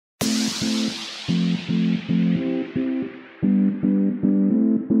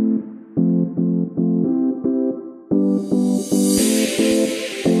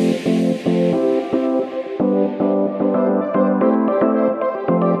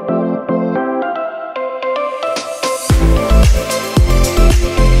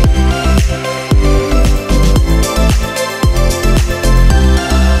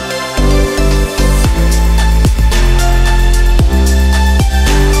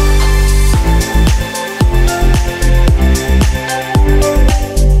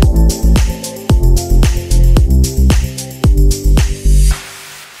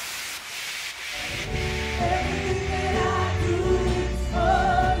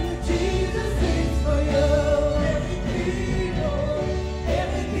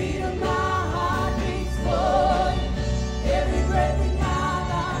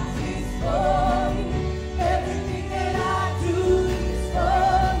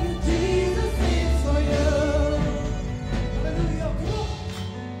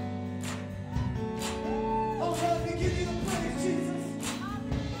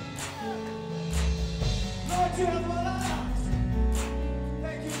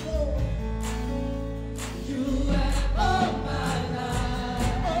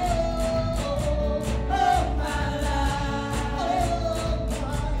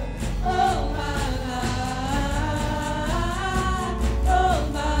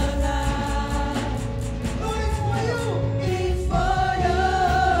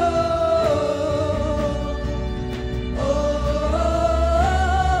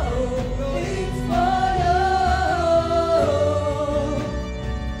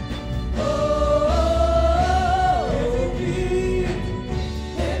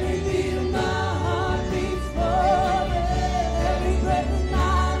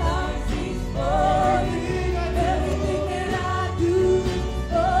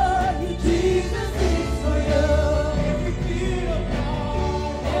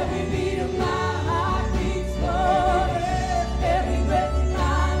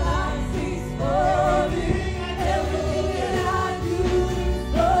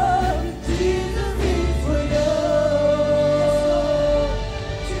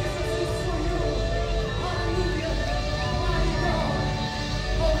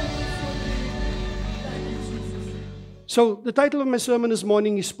So the title of my sermon this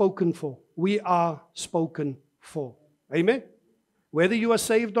morning is Spoken For. We are spoken for. Amen? Whether you are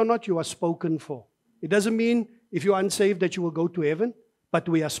saved or not, you are spoken for. It doesn't mean if you are unsaved that you will go to heaven, but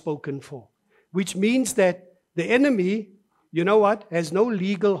we are spoken for. Which means that the enemy, you know what, has no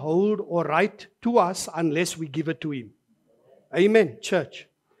legal hold or right to us unless we give it to him. Amen, church.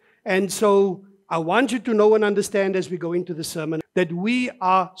 And so I want you to know and understand as we go into the sermon that we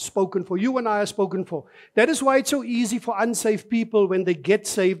are spoken for. You and I are spoken for. That is why it's so easy for unsaved people when they get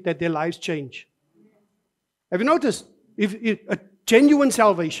saved that their lives change. Have you noticed? If a genuine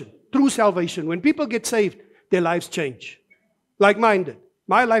salvation, true salvation, when people get saved, their lives change. Like mine did.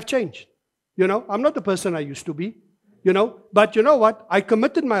 My life changed. You know, I'm not the person I used to be. You know, but you know what? I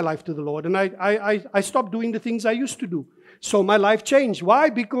committed my life to the Lord and I stopped doing the things I used to do. So my life changed. Why?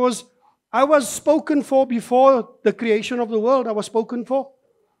 Because I was spoken for before the creation of the world. I was spoken for.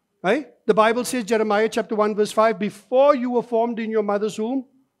 Right? The Bible says, Jeremiah chapter 1 verse 5, before you were formed in your mother's womb,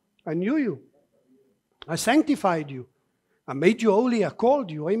 I knew you. I sanctified you. I made you holy. I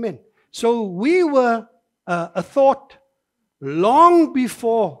called you. Amen. So we were a thought long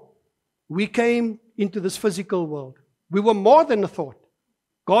before we came into this physical world. We were more than a thought.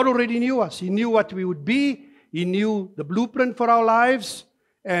 God already knew us. He knew what we would be. He knew the blueprint for our lives.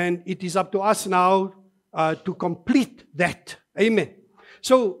 And it is up to us now to complete that. Amen.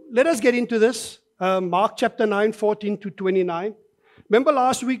 So let us get into this. Mark chapter 9, 14 to 29. Remember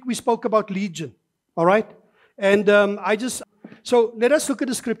last week we spoke about legion. All right? And so let us look at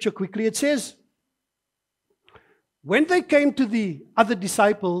the scripture quickly. It says, when they came to the other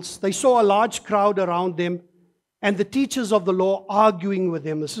disciples, they saw a large crowd around them and the teachers of the law arguing with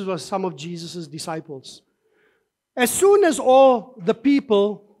them. This was some of Jesus' disciples. As soon as all the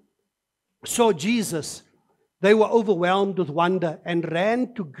people saw Jesus, they were overwhelmed with wonder and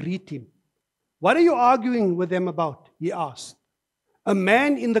ran to greet him. What are you arguing with them about? He asked. A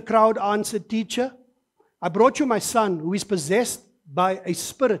man in the crowd answered, Teacher, I brought you my son who is possessed by a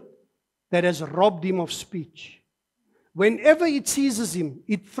spirit that has robbed him of speech. Whenever it seizes him,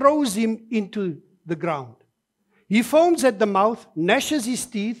 it throws him into the ground. He foams at the mouth, gnashes his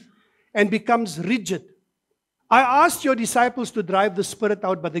teeth, and becomes rigid. I asked your disciples to drive the spirit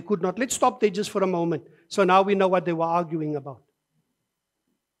out, but they could not. Let's stop there just for a moment. So now we know what they were arguing about.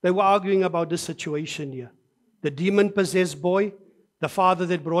 They were arguing about this situation here. The demon-possessed boy, the father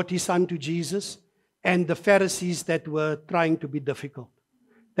that brought his son to Jesus, and the Pharisees that were trying to be difficult.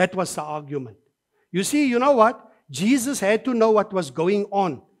 That was the argument. You see, you know what? Jesus had to know what was going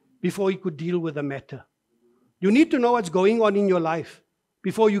on before he could deal with the matter. You need to know what's going on in your life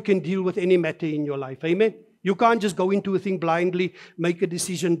before you can deal with any matter in your life. Amen? You can't just go into a thing blindly, make a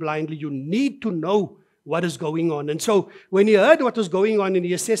decision blindly. You need to know what is going on. And so when he heard what was going on and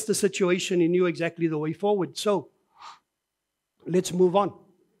he assessed the situation, he knew exactly the way forward. So let's move on.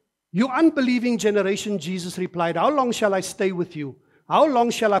 You unbelieving generation, Jesus replied, how long shall I stay with you? How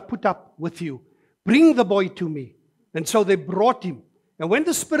long shall I put up with you? Bring the boy to me. And so they brought him. And when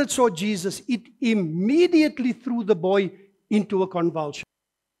the spirit saw Jesus, it immediately threw the boy into a convulsion.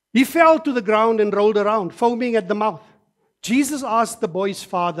 He fell to the ground and rolled around, foaming at the mouth. Jesus asked the boy's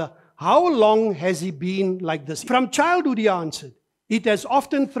father, how long has he been like this? From childhood, he answered. It has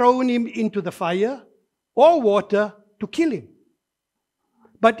often thrown him into the fire or water to kill him.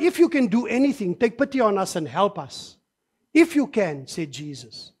 But if you can do anything, take pity on us and help us. If you can, said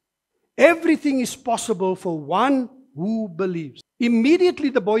Jesus. Everything is possible for one who believes.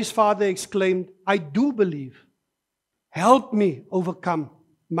 Immediately the boy's father exclaimed, I do believe. Help me overcome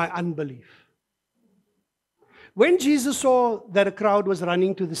my unbelief. When Jesus saw that a crowd was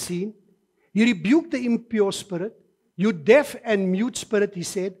running to the scene, he rebuked the impure spirit. You deaf and mute spirit, he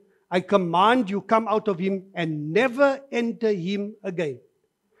said, I command you, come out of him and never enter him again.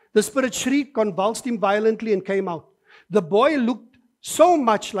 The spirit shrieked, convulsed him violently and came out. The boy looked so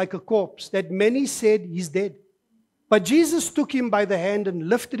much like a corpse that many said he's dead. But Jesus took him by the hand and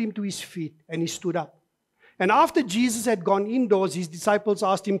lifted him to his feet, and he stood up. And after Jesus had gone indoors, his disciples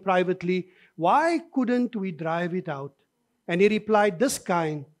asked him privately, why couldn't we drive it out? And he replied, this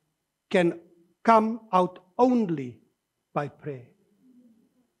kind can come out only by prayer.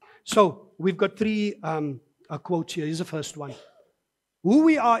 So we've got three quotes here. Here's the first one. Who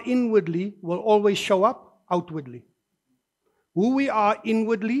we are inwardly will always show up outwardly. Who we are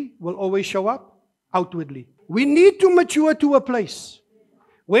inwardly will always show up outwardly. We need to mature to a place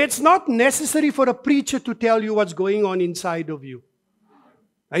where it's not necessary for a preacher to tell you what's going on inside of you.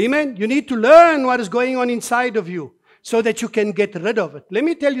 Amen? You need to learn what is going on inside of you so that you can get rid of it. Let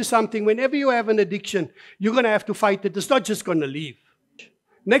me tell you something. Whenever you have an addiction, you're going to have to fight it. It's not just going to leave.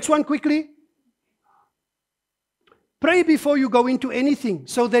 Next one quickly. Pray before you go into anything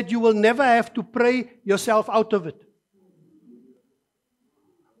so that you will never have to pray yourself out of it.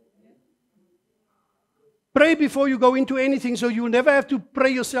 Pray before you go into anything so you'll never have to pray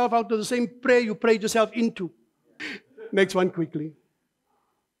yourself out of the same prayer you prayed yourself into. Next one quickly.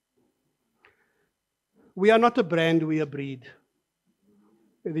 We are not a brand, we are a breed.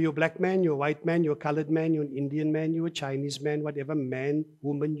 Whether you're a black man, you're a white man, you're a colored man, you're an Indian man, you're a Chinese man, whatever man,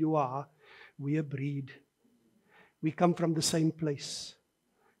 woman you are, we are a breed. We come from the same place.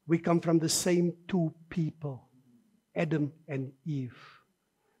 We come from the same two people, Adam and Eve.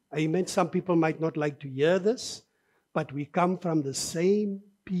 Amen. Some people might not like to hear this, but we come from the same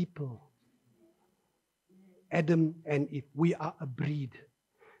people, Adam and Eve. We are a breed.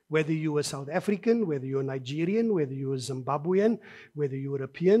 Whether you are South African, whether you're Nigerian, whether you're Zimbabwean, whether you're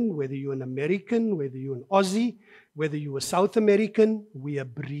European, whether you're an American, whether you're an Aussie, whether you're a South American, we are a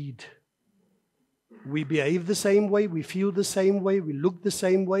breed. We behave the same way, we feel the same way, we look the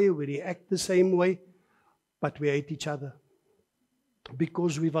same way, we react the same way, but we hate each other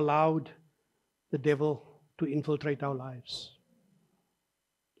because we've allowed the devil to infiltrate our lives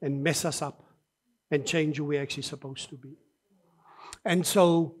and mess us up and change who we're actually supposed to be. And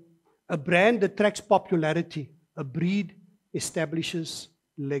so a brand attracts popularity, a breed establishes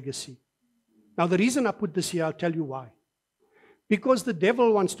legacy. Now the reason I put this here, I'll tell you why. Because the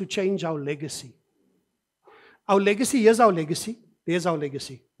devil wants to change our legacy. Our legacy, here's our legacy. There's our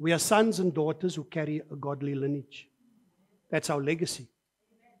legacy. We are sons and daughters who carry a godly lineage. That's our legacy.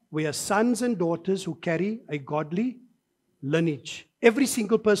 We are sons and daughters who carry a godly lineage. Every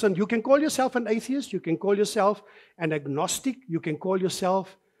single person, you can call yourself an atheist, you can call yourself an agnostic, you can call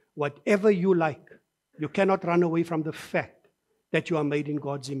yourself whatever you like. You cannot run away from the fact that you are made in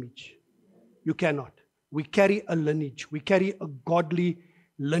God's image. You cannot. We carry a lineage. We carry a godly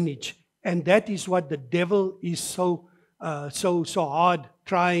lineage. And that is what the devil is so hard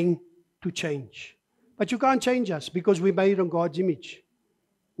trying to change. But you can't change us because we're made in God's image.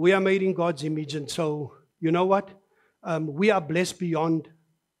 We are made in God's image. And so, you know what? We are blessed beyond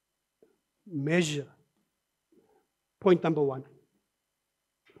measure. Point number one.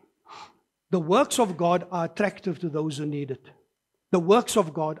 The works of God are attractive to those who need it. The works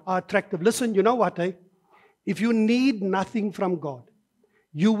of God are attractive. Listen, you know what? If you need nothing from God,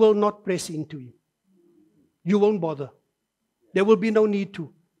 you will not press into Him. You won't bother. There will be no need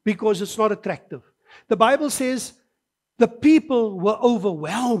to, because it's not attractive. The Bible says the people were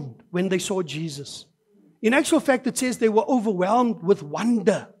overwhelmed when they saw Jesus. In actual fact, it says they were overwhelmed with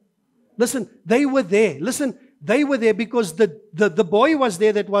wonder. Listen, they were there. Listen, they were there because the boy was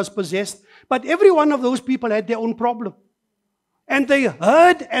there that was possessed. But every one of those people had their own problem. And they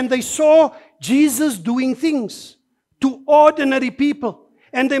heard and they saw Jesus doing things to ordinary people.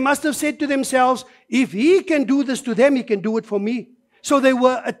 And they must have said to themselves, if He can do this to them, He can do it for me. So they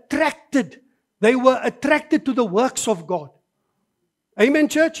were attracted. They were attracted to the works of God. Amen,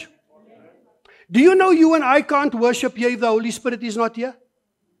 church? Do you know you and I can't worship here if the Holy Spirit is not here?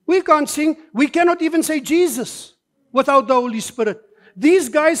 We can't sing. We cannot even say Jesus without the Holy Spirit. These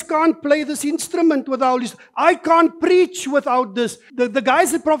guys can't play this instrument without the Holy Spirit. I can't preach without this. The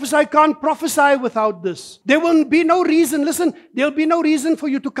guys that prophesy can't prophesy without this. There will be no reason, listen, there'll be no reason for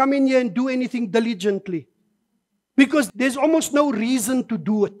you to come in here and do anything diligently. Because there's almost no reason to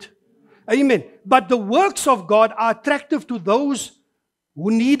do it. Amen. But the works of God are attractive to those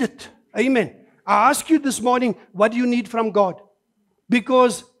who need it. Amen. I ask you this morning, what do you need from God?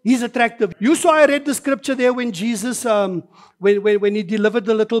 Because He's attractive. You saw I read the scripture there when Jesus, when He delivered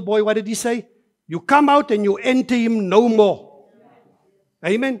the little boy, what did He say? You come out and you enter him no more.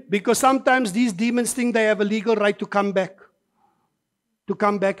 Amen. Because sometimes these demons think they have a legal right to come back. To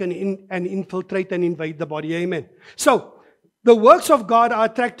come back and infiltrate and invade the body. Amen. So, the works of God are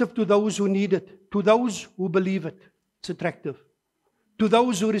attractive to those who need it. To those who believe it. It's attractive. To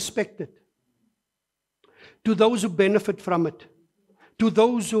those who respect it. To those who benefit from it. To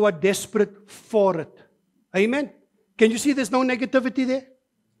those who are desperate for it. Amen. Can you see there's no negativity there?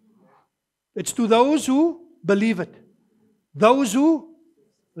 It's to those who believe it. Those who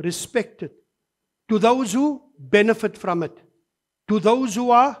respect it. To those who benefit from it. To those who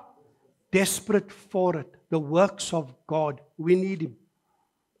are desperate for it. The works of God. We need Him.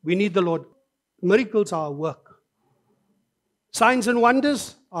 We need the Lord. Miracles are our work. Signs and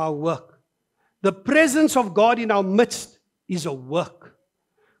wonders are our work. The presence of God in our midst is a work.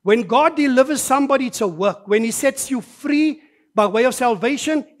 When God delivers somebody, it's a work. When He sets you free by way of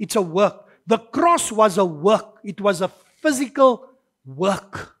salvation, it's a work. The cross was a work. It was a physical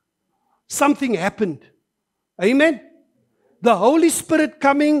work. Something happened. Amen? The Holy Spirit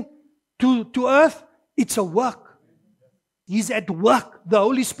coming to earth, it's a work. He's at work. The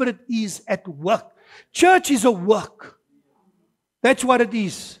Holy Spirit is at work. Church is a work. That's what it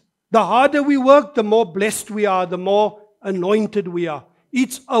is. The harder we work, the more blessed we are, the more anointed we are.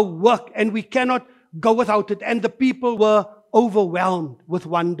 It's a work, and we cannot go without it. And the people were overwhelmed with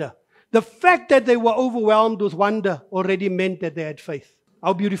wonder. The fact that they were overwhelmed with wonder already meant that they had faith.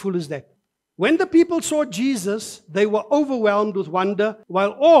 How beautiful is that? When the people saw Jesus, they were overwhelmed with wonder,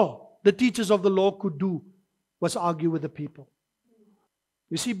 while all the teachers of the law could do was argue with the people.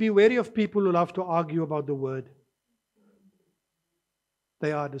 You see, be wary of people who love to argue about the word.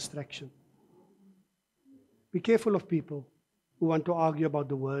 They are a distraction. Be careful of people who want to argue about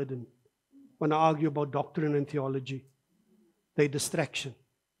the word and want to argue about doctrine and theology. They're a distraction.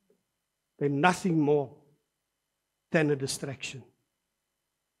 They're nothing more than a distraction.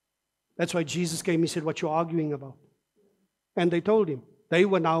 That's why Jesus came, He said, what you're arguing about. And they told Him. They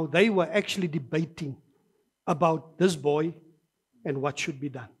were actually debating about this boy and what should be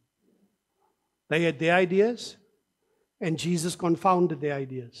done. They had their ideas, and Jesus confounded their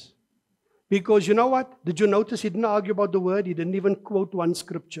ideas. Because you know what? Did you notice He didn't argue about the word? He didn't even quote one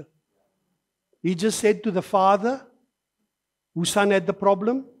scripture. He just said to the father, whose son had the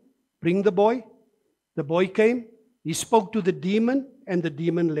problem, bring the boy. The boy came. He spoke to the demon, and the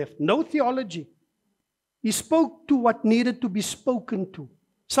demon left. No theology. He spoke to what needed to be spoken to.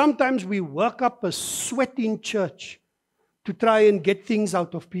 Sometimes we work up a sweat in church to try and get things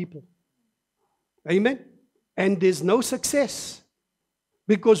out of people. Amen? And there's no success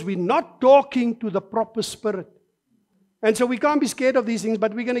because we're not talking to the proper spirit. And so we can't be scared of these things,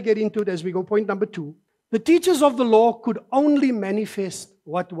 but we're going to get into it as we go. Point number 2. The teachers of the law could only manifest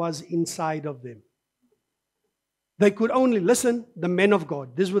what was inside of them. They could only, listen, the men of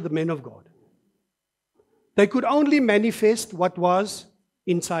God. These were the men of God. They could only manifest what was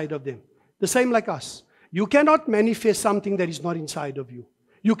inside of them. The same like us. You cannot manifest something that is not inside of you.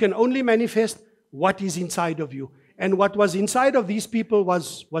 You can only manifest what is inside of you. And what was inside of these people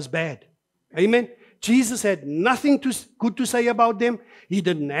was bad. Amen. Jesus had nothing good to say about them. He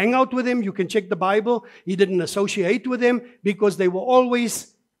didn't hang out with them. You can check the Bible. He didn't associate with them because they were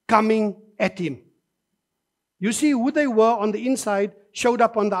always coming at Him. You see, who they were on the inside showed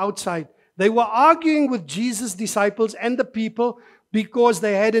up on the outside. They were arguing with Jesus' disciples and the people because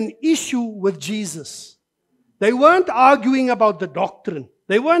they had an issue with Jesus. They weren't arguing about the doctrine.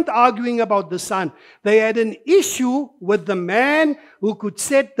 They weren't arguing about the Son. They had an issue with the man who could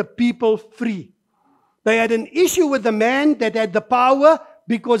set the people free. They had an issue with the man that had the power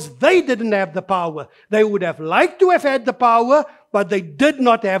because they didn't have the power. They would have liked to have had the power, but they did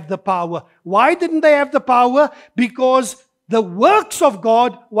not have the power. Why didn't they have the power? Because the works of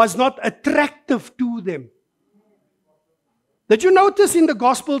God was not attractive to them. Did you notice in the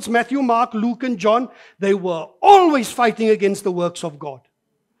Gospels, Matthew, Mark, Luke, and John, they were always fighting against the works of God.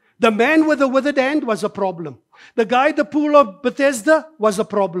 The man with the withered hand was a problem. The guy at the pool of Bethesda was a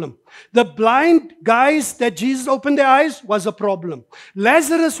problem. The blind guys that Jesus opened their eyes was a problem.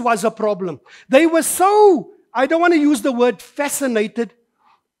 Lazarus was a problem. They were so, I don't want to use the word fascinated,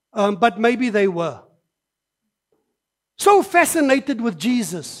 but maybe they were. So fascinated with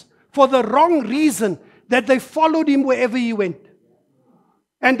Jesus for the wrong reason that they followed Him wherever He went.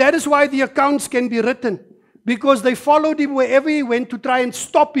 And that is why the accounts can be written. Because they followed Him wherever He went to try and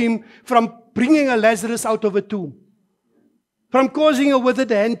stop Him from bringing a Lazarus out of a tomb. From causing a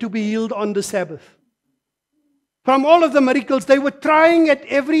withered hand to be healed on the Sabbath. From all of the miracles, they were trying at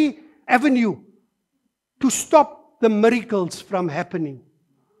every avenue to stop the miracles from happening.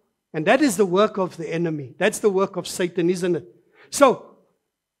 And that is the work of the enemy. That's the work of Satan, isn't it? So,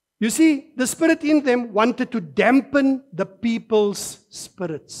 you see, the spirit in them wanted to dampen the people's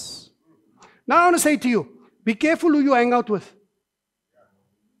spirits. Now I want to say to you, be careful who you hang out with.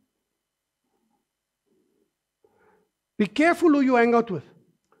 Be careful who you hang out with.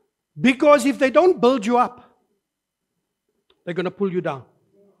 Because if they don't build you up, they're going to pull you down.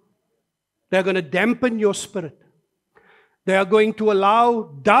 They're going to dampen your spirit. They are going to allow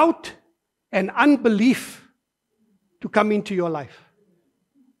doubt and unbelief to come into your life.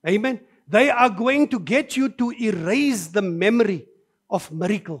 Amen. They are going to get you to erase the memory of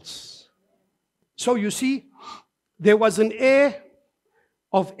miracles. So you see, there was an air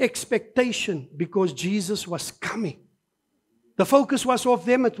of expectation because Jesus was coming. The focus was off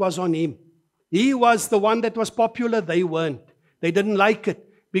them, it was on Him. He was the one that was popular, they weren't. They didn't like it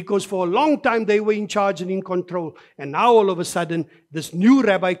because for a long time they were in charge and in control. And now all of a sudden, this new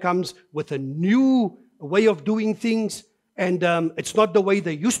rabbi comes with a new way of doing things. And it's not the way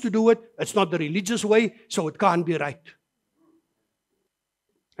they used to do it. It's not the religious way, so it can't be right.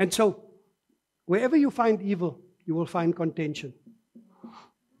 And so, wherever you find evil, you will find contention.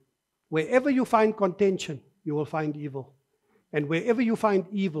 Wherever you find contention, you will find evil. And wherever you find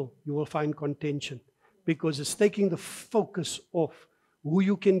evil, you will find contention. Because it's taking the focus off who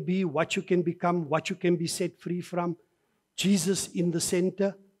you can be, what you can become, what you can be set free from. Jesus in the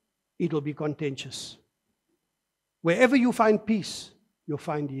center, it will be contentious. Wherever you find peace, you'll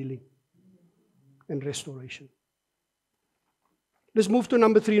find healing and restoration. Let's move to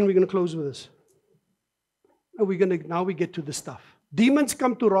number 3 and we're going to close with this. Now we get to the stuff. Demons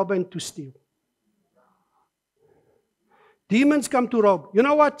come to rob and to steal. Demons come to rob. You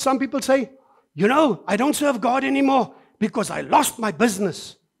know what? Some people say, I don't serve God anymore because I lost my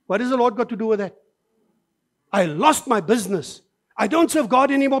business. What has the Lord got to do with that? I lost my business. I don't serve God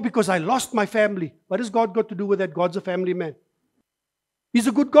anymore because I lost my family. What has God got to do with that? God's a family man. He's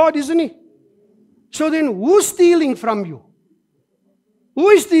a good God, isn't he? So then, who's stealing from you? Who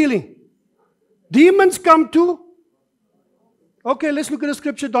is stealing? Demons come to... Okay, let's look at the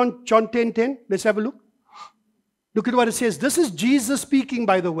scripture, John 10:10. Let's have a look. Look at what it says. This is Jesus speaking,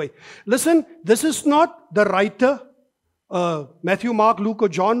 by the way. Listen, this is not the writer, Matthew, Mark, Luke, or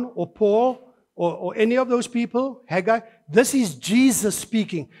John, or Paul, or any of those people, Haggai. This is Jesus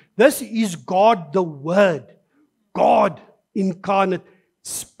speaking. This is God the Word. God incarnate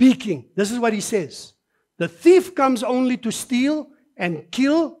speaking. This is what he says. The thief comes only to steal and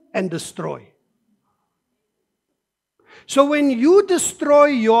kill and destroy. So when you destroy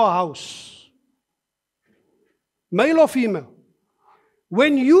your house, male or female,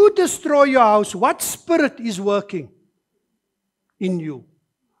 when you destroy your house, what spirit is working in you?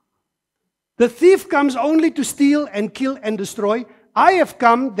 The thief comes only to steal and kill and destroy. I have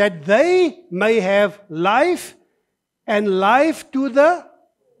come that they may have life, and life to the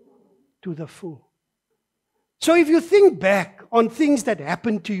full. So if you think back on things that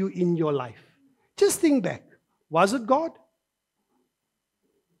happened to you in your life, just think back. Was it God?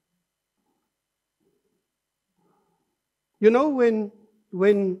 When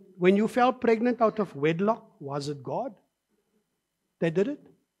you fell pregnant out of wedlock, was it God that did it?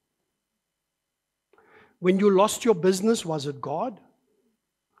 When you lost your business, was it God?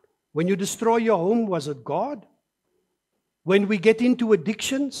 When you destroy your home, was it God? When we get into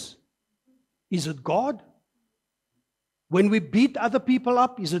addictions, is it God? When we beat other people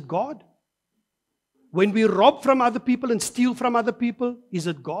up, is it God? When we rob from other people and steal from other people, is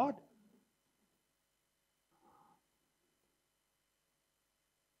it God?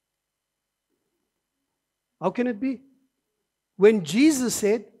 How can it be? When Jesus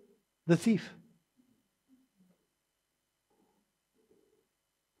said, the thief.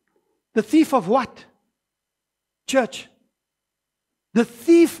 The thief of what? Church. The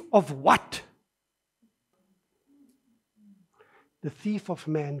thief of what? The thief of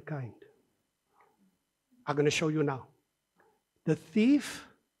mankind. I'm going to show you now. The thief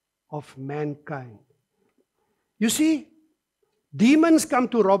of mankind. You see, demons come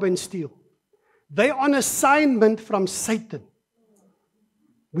to rob and steal. They're on assignment from Satan.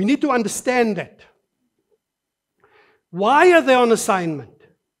 We need to understand that. Why are they on assignment?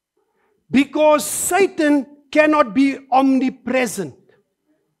 Because Satan cannot be omnipresent.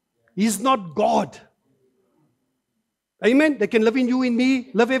 He's not God. Amen? They can live in you, in me,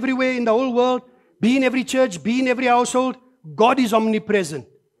 live everywhere in the whole world, be in every church, be in every household. God is omnipresent.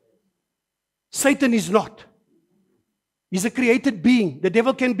 Satan is not. He's a created being. The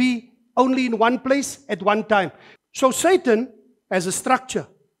devil can be only in one place at one time. So Satan has a structure.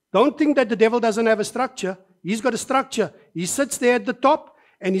 Don't think that the devil doesn't have a structure. He's got a structure. He sits there at the top,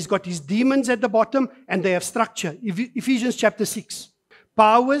 and he's got his demons at the bottom, and they have structure. Ephesians chapter 6.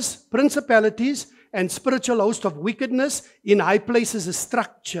 Powers, principalities, and spiritual host of wickedness in high places is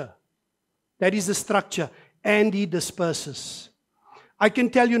structure. That is the structure. And he disperses. I can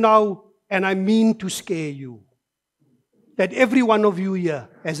tell you now, and I mean to scare you, that every one of you here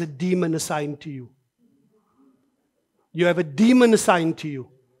has a demon assigned to you. You have a demon assigned to you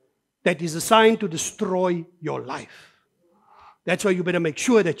that is assigned to destroy your life. That's why you better make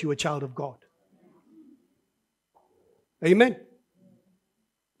sure that you're a child of God. Amen.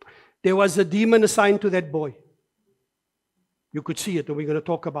 There was a demon assigned to that boy. You could see it, and we're going to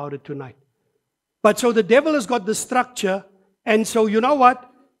talk about it tonight. But so the devil has got the structure, and so you know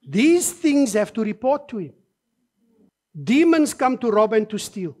what? These things have to report to him. Demons come to rob and to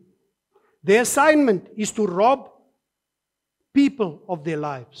steal. Their assignment is to rob people of their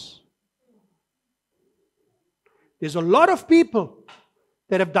lives. There's a lot of people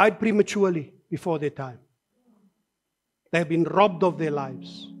that have died prematurely before their time. They have been robbed of their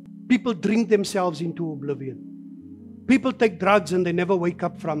lives. People drink themselves into oblivion. People take drugs and they never wake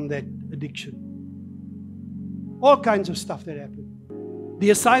up from that addiction. All kinds of stuff that happened. The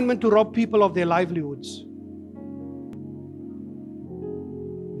assignment to rob people of their livelihoods.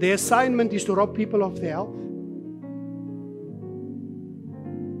 The assignment is to rob people of their health.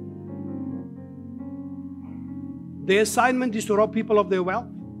 The assignment is to rob people of their wealth.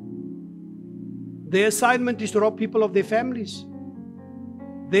 The assignment is to rob people of their families.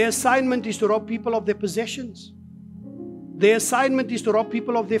 The assignment is to rob people of their possessions. The assignment is to rob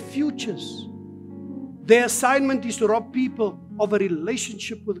people of their futures. The assignment is to rob people of a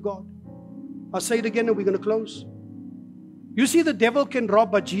relationship with God. I'll say it again and we're going to close. You see, the devil can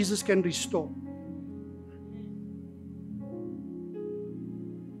rob, but Jesus can restore.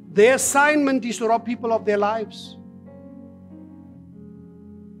 Their assignment is to rob people of their lives.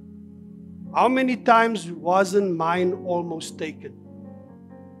 How many times wasn't mine almost taken?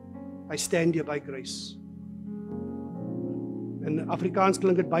 I stand here by grace. In Afrikaans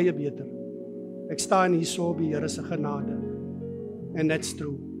klink dit baie beter. Ek staan hier so by Here se genade. And that's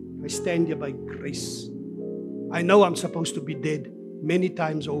true. I stand here by grace. I know I'm supposed to be dead many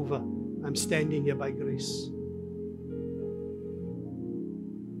times over. I'm standing here by grace.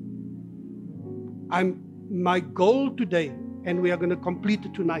 My goal today, and we are going to complete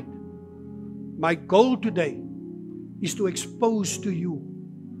it tonight. My goal today is to expose to you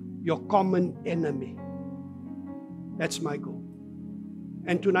your common enemy. That's my goal.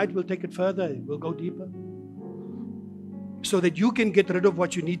 And tonight we'll take it further. We'll go deeper. So that you can get rid of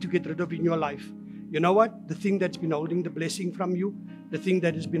what you need to get rid of in your life. You know what? The thing that's been holding the blessing from you, the thing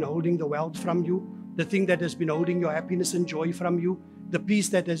that has been holding the wealth from you, the thing that has been holding your happiness and joy from you, the peace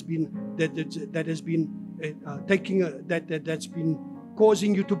that has been that's been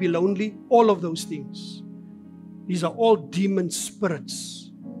causing you to be lonely, all of those things. These are all demon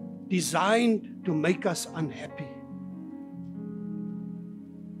spirits designed to make us unhappy.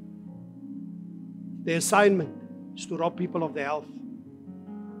 The assignment is to rob people of their health.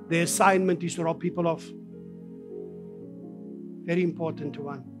 The assignment is to rob people of, very important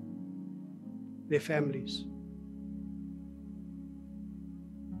one, their families.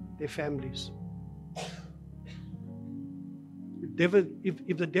 Their families.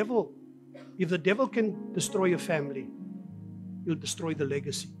 If the devil can destroy a family, he'll destroy the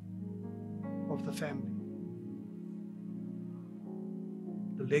legacy of the family.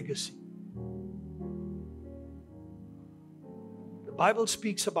 The legacy. The Bible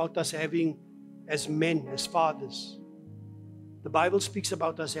speaks about us having, as men, as fathers, the Bible speaks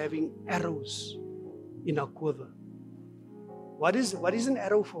about us having arrows in our quiver. What is an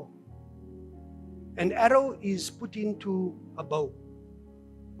arrow for? An arrow is put into a bow,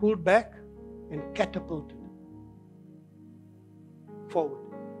 pulled back and catapulted forward.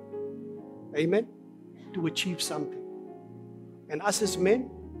 Amen? To achieve something. And us as men,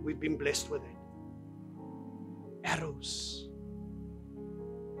 we've been blessed with it. Arrows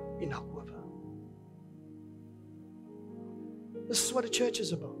in our quiver. This is what a church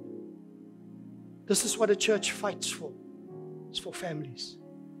is about. This is what a church fights for. It's for families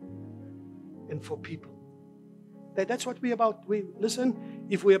and for people. That's what we're about. Listen,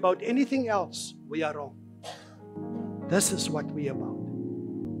 if we're about anything else, we are wrong. This is what we're about.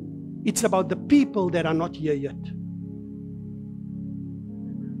 It's about the people that are not here yet.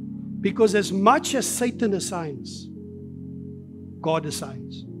 Because as much as Satan assigns, God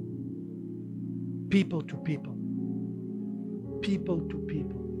assigns. People to people. People to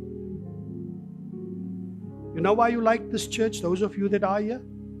people. You know why you like this church? Those of you that are here,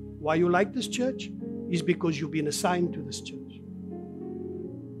 why you like this church is because you've been assigned to this church.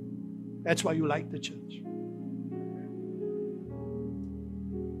 That's why you like the church.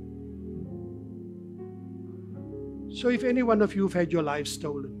 So if any one of you have had your life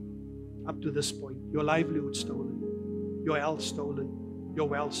stolen up to this point, your livelihood stolen, your health stolen, your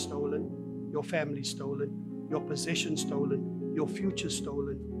wealth stolen, your family stolen, your possessions stolen, your future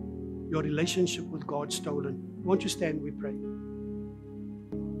stolen, your relationship with God stolen, won't you stand, we pray.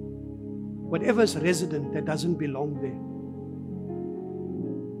 Whatever's resident that doesn't belong there,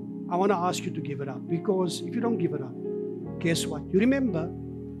 I want to ask you to give it up. Because if you don't give it up, guess what? You remember,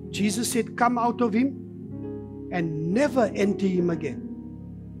 Jesus said, come out of him and never enter him again.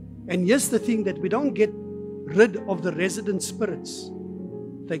 And here's the thing, that we don't get rid of the resident spirits.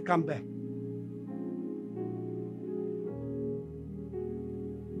 They come back.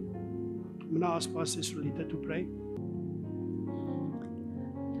 I'm going to ask Pastor Solita to pray.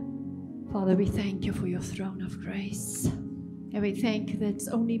 Father, we thank you for your throne of grace. And we thank you that it's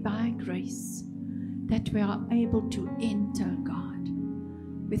only by grace that we are able to enter, God.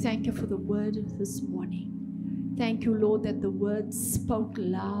 We thank you for the word this morning. Thank you, Lord, that the word spoke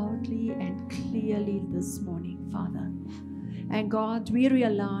loudly and clearly this morning, Father. And God, we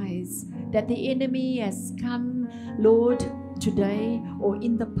realize that the enemy has come, Lord, today or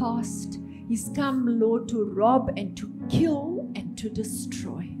in the past. He's come, Lord, to rob and to kill and to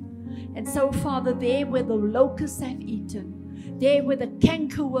destroy. And so, Father, there where the locusts have eaten, there where the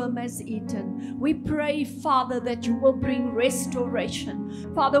cankerworm has eaten, we pray, Father, that you will bring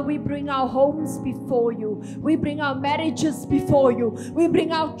restoration. Father, we bring our homes before you. We bring our marriages before you. We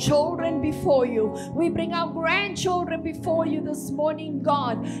bring our children before you. We bring our grandchildren before you this morning,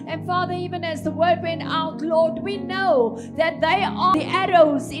 God. And Father, even as the word went out, Lord, we know that they are the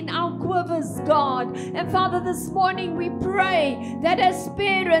arrows in our quivers, God. And Father, this morning we pray that as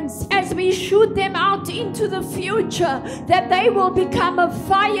parents, as we shoot them out into the future, that they will become a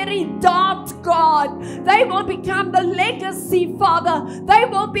fiery dart, God. They will become the legacy, Father. They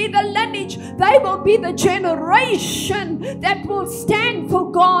will be the lineage. They will be the generation that will stand for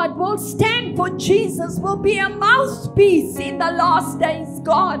God, will stand for Jesus, will be a mouthpiece in the last days,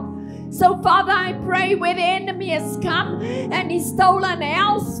 God. So, Father, I pray where the enemy has come and he's stolen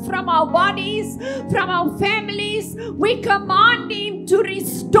health from our bodies, from our families, we command him to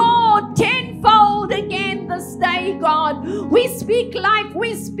restore tenfold again this day, God. We speak life,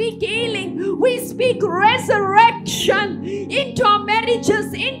 we speak healing, we speak resurrection into our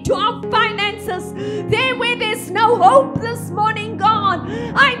marriages, into our finances. There where there's no hope this morning, God,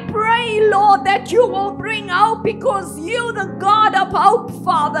 I pray, Lord, that you will bring hope because you're the God of hope,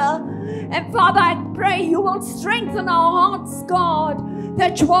 Father. And Father, I pray you will strengthen our hearts, God,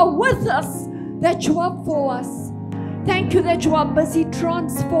 that you are with us, that you are for us. Thank you that you are busy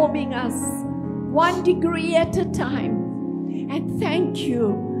transforming us 1 degree at a time. And thank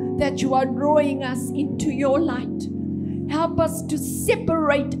you that you are drawing us into your light. Help us to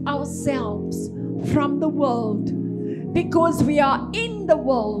separate ourselves from the world, because we are in the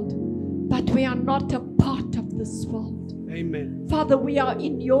world, but we are not a part of this world. Amen. Father, we are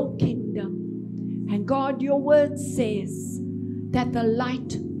in your kingdom. And God, your word says that the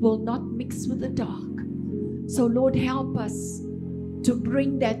light will not mix with the dark. So Lord, help us to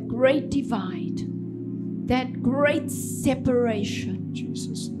bring that great divide, that great separation,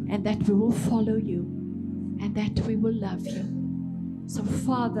 Jesus. and that we will follow you and that we will love you. So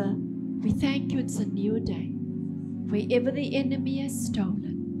Father, we thank you it's a new day. Wherever the enemy has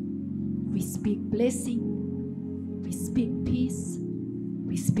stolen, we speak blessing, we speak peace,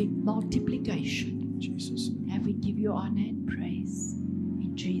 we speak multiplication. Jesus. And we give you honor and praise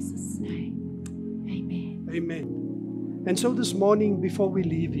in Jesus' name. Amen. Amen. And so this morning, before we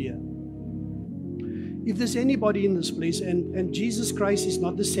leave here, if there's anybody in this place and Jesus Christ is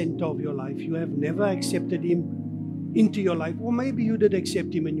not the center of your life, you have never accepted him into your life, or maybe you did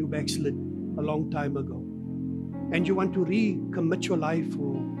accept him and you backslid a long time ago, and you want to recommit your life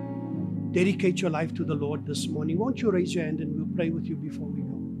or dedicate your life to the Lord this morning, won't you raise your hand and we'll pray with you before we go.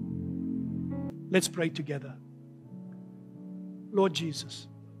 Let's pray together. Lord Jesus,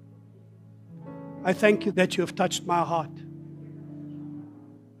 I thank you that you have touched my heart.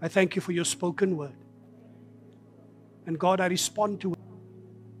 I thank you for your spoken word. And God, I respond to it.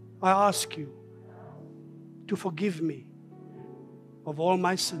 I ask you to forgive me of all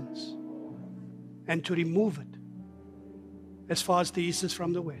my sins and to remove it as far as the east is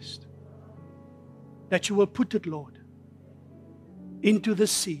from the west. That you will put it, Lord, into the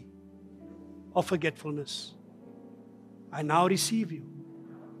sea of forgetfulness. I now receive you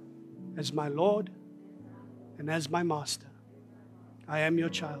as my Lord and as my Master. I am your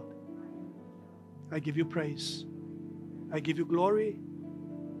child. I give you praise. I give you glory.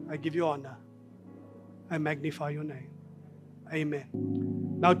 I give you honor. I magnify your name. Amen.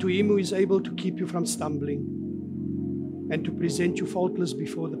 Now to him who is able to keep you from stumbling and to present you faultless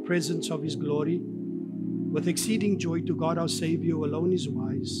before the presence of his glory with exceeding joy, to God our Savior, who alone is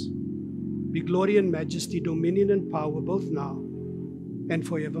wise, be glory and majesty, dominion and power, both now and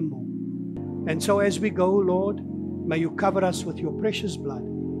forevermore. And so as we go, Lord, may you cover us with your precious blood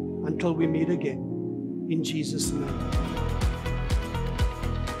until we meet again. In Jesus' name.